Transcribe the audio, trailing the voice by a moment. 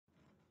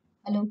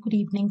Hello, good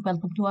evening.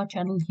 Welcome to our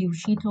channel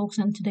Yushi Talks,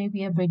 and today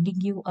we are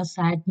bringing you a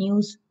sad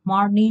news.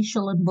 Marnie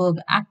Schulenburg,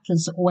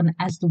 actress on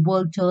As the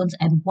World Turns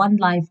and One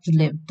Life to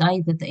Live,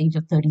 died at the age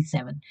of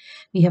 37.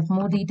 We have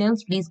more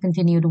details. Please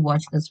continue to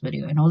watch this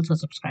video and also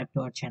subscribe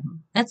to our channel.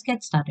 Let's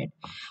get started.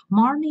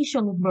 Marnie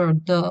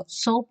Schulenburg, the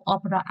soap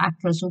opera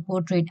actress who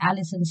portrayed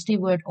Alison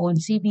Stewart on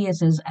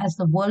CBS's As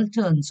the World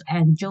Turns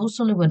and Joe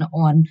Sullivan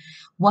on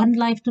One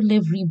Life to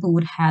Live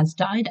reboot, has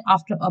died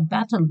after a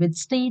battle with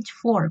stage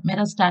 4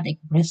 metastatic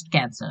breast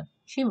cancer.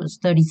 She was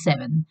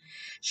 37.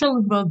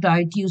 Schulenburg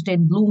died Tuesday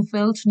in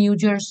Bloomfield, New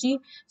Jersey.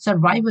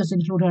 Survivors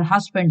include her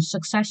husband,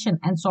 Succession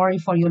and Sorry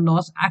for Your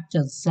Loss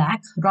actors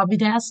Zach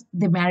Robidas.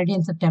 They married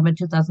in September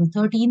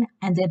 2013,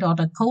 and their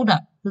daughter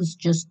Coda, who's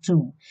just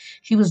 2.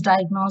 She was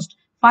diagnosed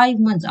 5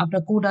 months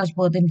after Coda's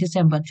birth in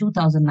December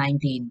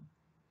 2019.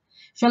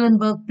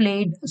 Schellenberg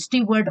played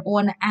Stewart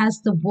on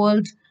As the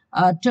World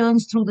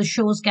Turns through the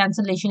show's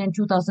cancellation in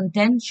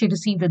 2010. She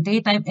received a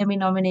Daytime Emmy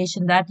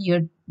nomination that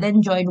year,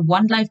 then joined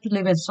One Life to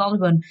Live as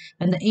Sullivan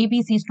when the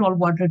ABC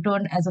stalwart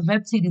returned as a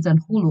web series on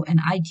Hulu and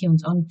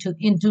iTunes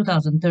in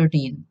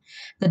 2013.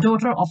 The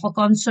daughter of a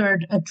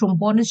concert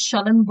trombonist,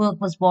 Schellenberg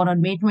was born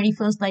on May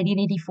 21st,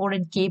 1984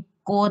 in Cape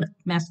Cod,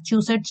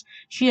 Massachusetts.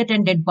 She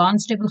attended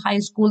Barnstable High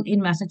School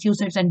in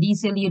Massachusetts and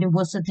DeSale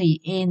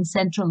University in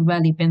Central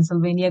Valley,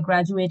 Pennsylvania,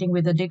 graduating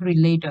with a degree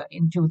later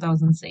in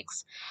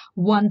 2006.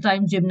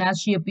 One-time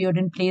gymnast, she appeared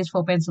in plays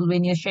for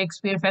Pennsylvania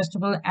Shakespeare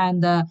Festival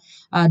and the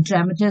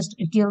Dramatist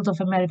Guild of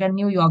America in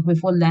New York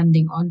before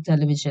landing on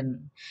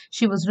television.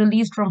 She was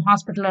released from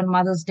hospital on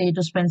Mother's Day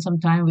to spend some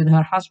time with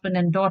her husband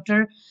and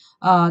daughter.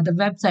 The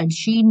website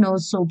She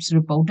Knows Soaps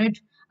reported,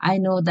 "I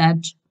know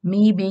that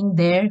me being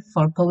there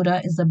for Coda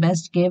is the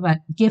best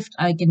gift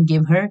I can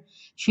give her,"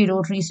 she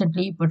wrote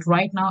recently, "but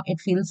right now it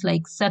feels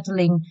like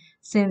settling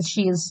since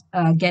she is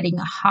getting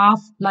a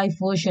half-life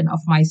version of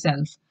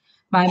myself.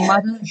 My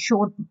mother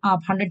showed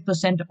up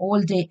 100%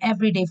 all day,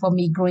 every day for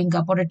me growing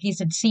up, or at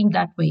least it seemed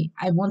that way.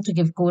 I want to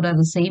give Coda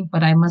the same,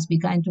 but I must be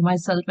kind to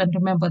myself and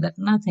remember that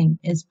nothing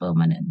is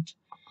permanent."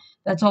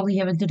 That's all we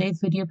have in today's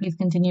video. Please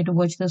continue to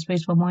watch this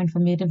space for more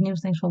informative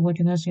news. Thanks for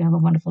watching us. You have a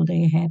wonderful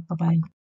day ahead. Bye bye.